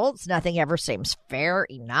as adults. Nothing ever seems fair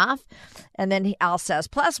enough. And then Al says,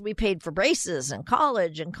 plus we paid for braces and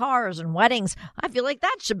college and cars and weddings. I feel like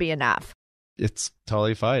that should be enough. it's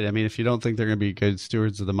totally fine. I mean, if you don't think they're going to be good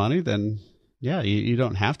stewards of the money, then yeah, you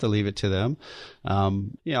don't have to leave it to them.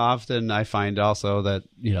 Often I find also that,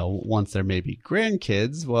 once there may be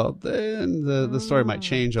grandkids, well, then the story might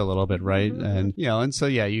change a little bit, right? And, and so,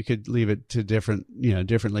 yeah, you could leave it to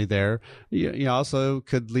differently there. You also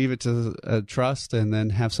could leave it to a trust and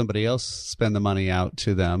then have somebody else spend the money out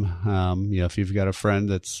to them. If you've got a friend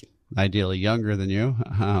that's ideally younger than you,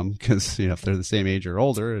 because if they're the same age or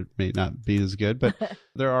older, it may not be as good, but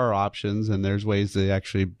there are options and there's ways to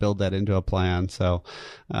actually build that into a plan. So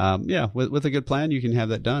with a good plan, you can have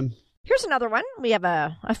that done. Here's another one. We have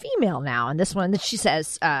a female now, and this one that she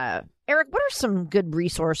says, Eric, what are some good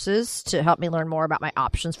resources to help me learn more about my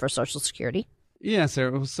options for Social Security? Yeah,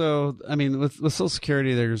 Sarah. So, I mean, with Social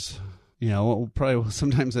Security, there's, probably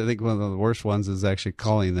sometimes I think one of the worst ones is actually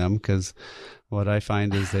calling them, because what I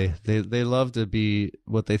find is they love to be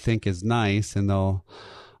what they think is nice, and they'll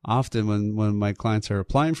often when my clients are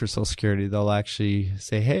applying for Social Security, they'll actually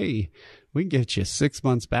say, hey, we can get you 6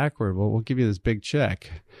 months backward. We'll give you this big check.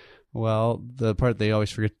 Well, the part they always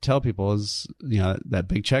forget to tell people is, that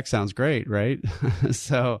big check sounds great, right?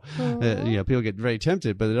 So, people get very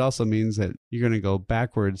tempted, but it also means that you're going to go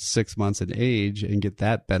backwards 6 months in age and get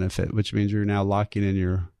that benefit, which means you're now locking in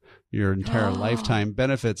your entire lifetime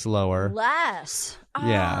benefits lower. Less.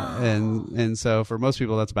 Yeah. And so for most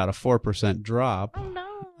people, that's about a 4% drop. Oh, no.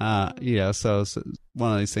 So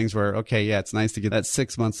one of these things where, okay, yeah, it's nice to get that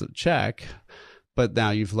 6 months of check, but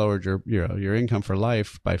now you've lowered your income for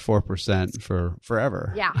life by 4% for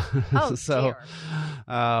forever. Yeah. Oh, so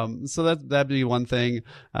that'd be one thing.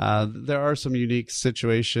 There are some unique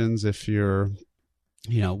situations if you're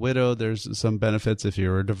widowed. There's some benefits if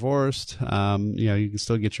you're divorced. You can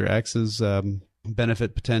still get your ex's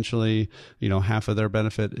benefit potentially, half of their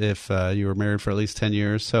benefit if you were married for at least 10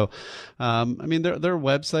 years. So, their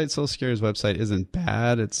website, Social Security's website, isn't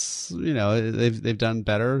bad. It's, they've done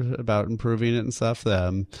better about improving it and stuff.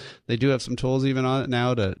 They do have some tools even on it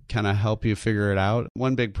now to kind of help you figure it out.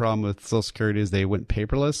 One big problem with Social Security is they went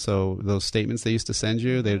paperless. So those statements they used to send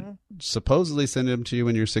you, they supposedly send them to you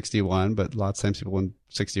when you're 61, but lots of times people when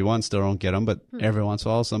 61 still don't get them, but every once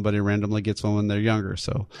in a while somebody randomly gets one when they're younger.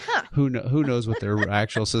 So who knows what their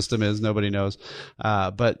actual system is? Nobody knows.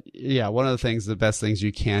 But yeah, one of the best things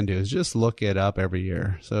you can do is just look it up every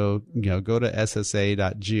year. So, go to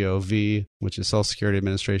ssa.gov, which is Social Security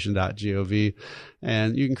Administration.gov,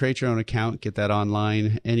 and you can create your own account, get that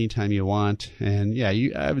online anytime you want. And yeah,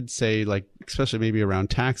 I would say, like, especially maybe around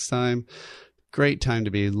tax time, great time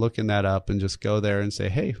to be looking that up and just go there and say,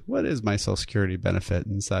 hey, what is my Social Security benefit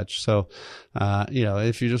and such? So,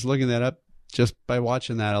 if you're just looking that up, just by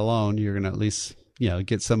watching that alone, you're going to at least,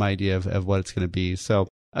 get some idea of what it's going to be. So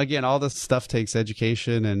again, all this stuff takes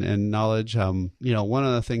education and knowledge. One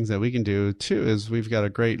of the things that we can do too is we've got a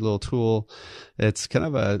great little tool. It's kind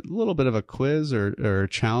of a little bit of a quiz or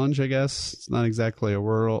challenge, I guess. It's not exactly a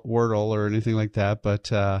Wordle or anything like that,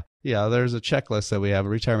 but, there's a checklist that we have, a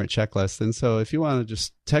retirement checklist. And so if you want to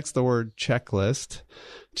just text the word checklist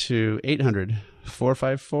to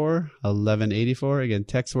 800-454-1184. Again,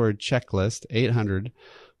 text the word checklist,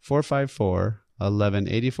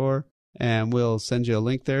 800-454-1184. And we'll send you a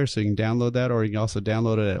link there so you can download that, or you can also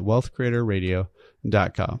download it at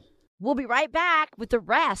wealthcreatorradio.com. We'll be right back with the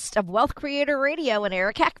rest of Wealth Creator Radio and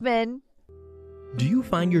Eric Heckman. Do you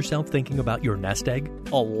find yourself thinking about your nest egg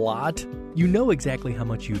a lot? You know exactly how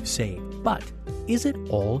much you've saved, but is it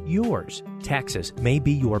all yours? Taxes may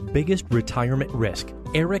be your biggest retirement risk.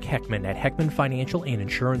 Eric Heckman at Heckman Financial and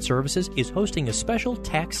Insurance Services is hosting a special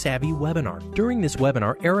tax-savvy webinar. During this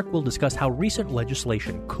webinar, Eric will discuss how recent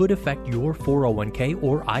legislation could affect your 401k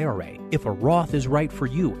or IRA, if a Roth is right for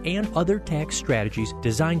you, and other tax strategies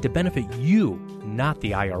designed to benefit you, not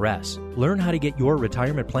the IRS. Learn how to get your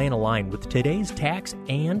retirement plan aligned with today's tax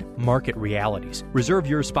and market realities. Reserve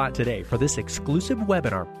your spot today for this exclusive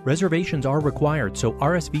webinar. Reservations are required, so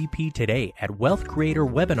RSVP today at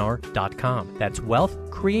wealthcreatorwebinar.com. That's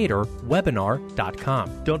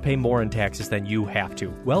wealthcreatorwebinar.com. Don't pay more in taxes than you have to.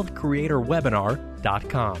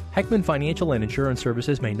 wealthcreatorwebinar.com. Heckman Financial and Insurance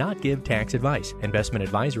Services may not give tax advice. Investment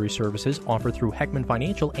advisory services offered through Heckman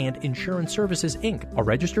Financial and Insurance Services, Inc., a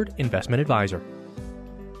registered investment advisor.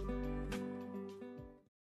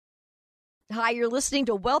 Hi, you're listening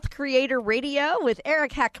to Wealth Creator Radio with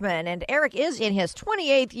Eric Heckman, and Eric is in his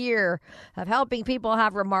 28th year of helping people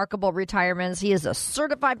have remarkable retirements. He is a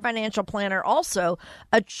certified financial planner, also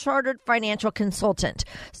a chartered financial consultant.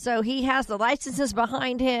 So he has the licenses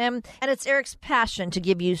behind him, and it's Eric's passion to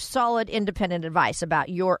give you solid, independent advice about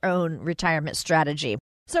your own retirement strategy.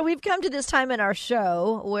 So we've come to this time in our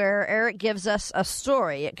show where Eric gives us a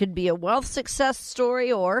story. It could be a wealth success story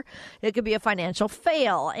or it could be a financial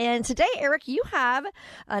fail. And today, Eric, you have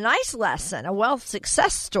a nice lesson, a wealth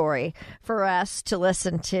success story for us to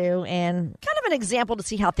listen to and kind of an example to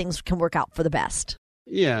see how things can work out for the best.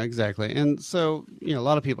 Yeah, exactly. And so, a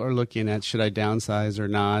lot of people are looking at, should I downsize or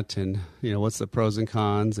not? And, what's the pros and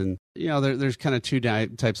cons? And, there's kind of two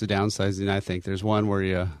types of downsizing, I think. There's one where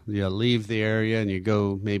you leave the area and you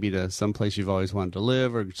go maybe to some place you've always wanted to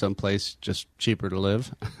live or someplace just cheaper to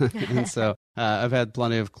live. And so I've had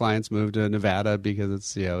plenty of clients move to Nevada because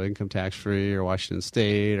it's, income tax free, or Washington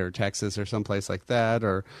State or Texas or someplace like that,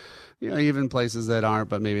 or even places that aren't,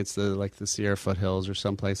 but maybe it's the Sierra foothills or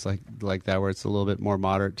someplace like that where it's a little bit more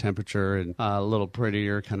moderate temperature and a little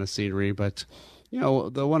prettier kind of scenery. But,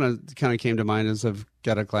 the one that kind of came to mind is I've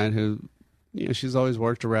got a client who, she's always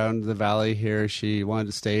worked around the valley here. She wanted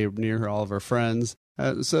to stay near all of her friends.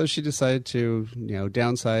 So she decided to,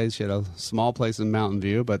 downsize. She had a small place in Mountain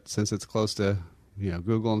View, but since it's close to,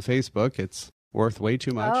 Google and Facebook, it's worth way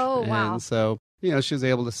too much. Oh, wow. And so, she was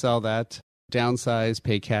able to sell that, downsize,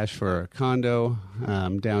 pay cash for a condo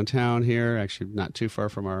downtown here, actually not too far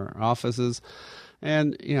from our offices.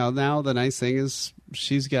 And, now the nice thing is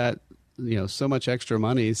she's got, so much extra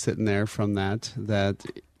money sitting there from that,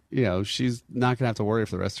 she's not going to have to worry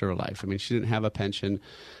for the rest of her life. I mean, she didn't have a pension.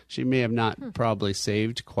 She may have not probably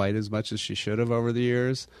saved quite as much as she should have over the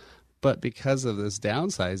years. But because of this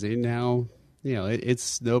downsizing, now,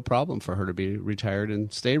 it's no problem for her to be retired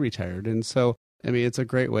and stay retired. And so, I mean, it's a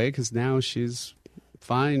great way because now she's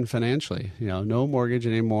fine financially, no mortgage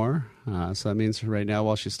anymore. So that means right now,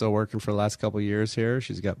 while she's still working for the last couple of years here,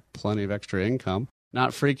 she's got plenty of extra income.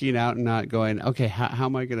 Not freaking out and not going, okay, how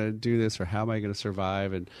am I going to do this or how am I going to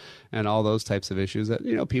survive and all those types of issues that,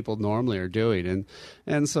 people normally are doing.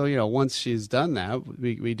 And so, once she's done that,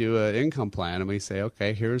 we do an income plan and we say,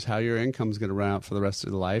 okay, here's how your income's going to run out for the rest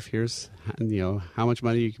of the life. Here's, how much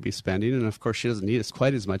money you can be spending. And of course, she doesn't need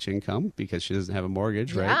quite as much income because she doesn't have a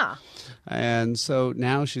mortgage, right? Yeah. And so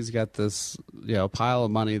now she's got this, pile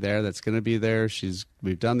of money there that's going to be there.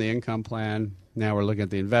 We've done the income plan. Now we're looking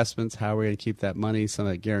at the investments, how we're going to keep that money, some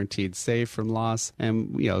of it guaranteed safe from loss.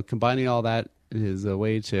 And, combining all that is a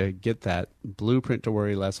way to get that blueprint to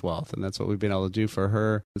worry less wealth. And that's what we've been able to do for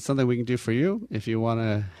her. It's something we can do for you if you want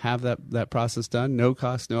to have that process done. No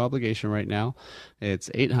cost, no obligation right now. It's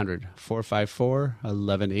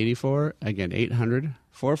 800-454-1184. Again,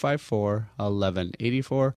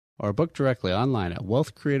 800-454-1184. Or book directly online at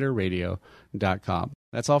wealthcreatorradio.com.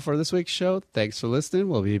 That's all for this week's show. Thanks for listening.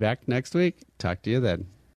 We'll be back next week. Talk to you then.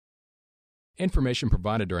 Information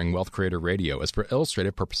provided during Wealth Creator Radio is for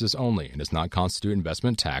illustrative purposes only and does not constitute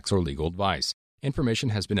investment, tax, or legal advice. Information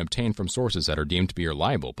has been obtained from sources that are deemed to be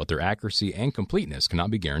reliable, but their accuracy and completeness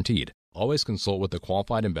cannot be guaranteed. Always consult with a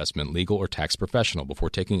qualified investment, legal, or tax professional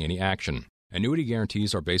before taking any action. Annuity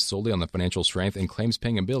guarantees are based solely on the financial strength and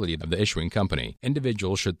claims-paying ability of the issuing company.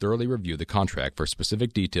 Individuals should thoroughly review the contract for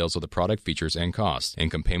specific details of the product features and costs.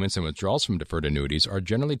 Income payments and withdrawals from deferred annuities are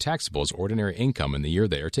generally taxable as ordinary income in the year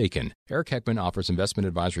they are taken. Eric Heckman offers investment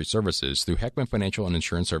advisory services through Heckman Financial and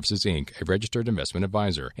Insurance Services, Inc., a registered investment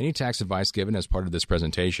advisor. Any tax advice given as part of this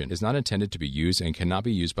presentation is not intended to be used and cannot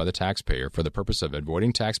be used by the taxpayer for the purpose of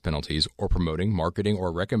avoiding tax penalties or promoting, marketing,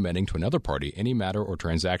 or recommending to another party any matter or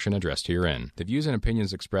transaction addressed herein. The views and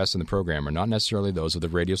opinions expressed in the program are not necessarily those of the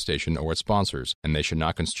radio station or its sponsors, and they should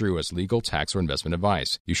not construe as legal, tax, or investment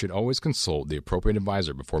advice. You should always consult the appropriate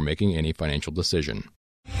advisor before making any financial decision.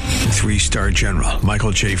 3-star General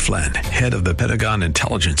Michael J. Flynn, head of the Pentagon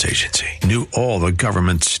Intelligence Agency, knew all the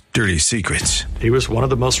government's dirty secrets. He was one of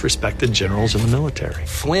the most respected generals in the military.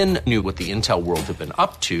 Flynn knew what the intel world had been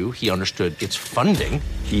up to. He understood its funding.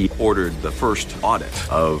 He ordered the first audit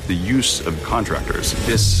of the use of contractors.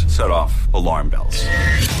 This set off alarm bells.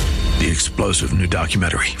 The explosive new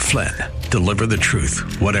documentary, Flynn, Deliver the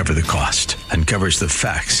Truth, Whatever the Cost, uncovers the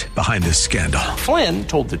facts behind this scandal. Flynn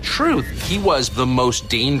told the truth. He was the most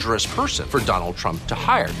dangerous person for Donald Trump to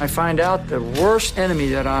hire. I find out the worst enemy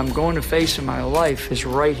that I'm going to face in my life is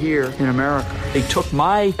right here in America. They took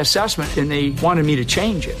my assessment and they wanted me to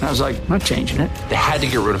change it. And I was like, I'm not changing it. They had to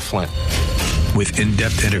get rid of Flynn. With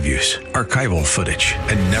in-depth interviews, archival footage,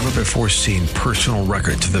 and never-before-seen personal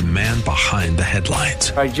records of the man behind the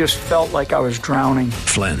headlines. I just felt like I was drowning.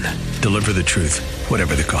 Flynn, Deliver the Truth,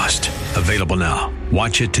 Whatever the Cost. Available now.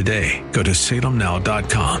 Watch it today. Go to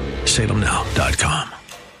salemnow.com. salemnow.com.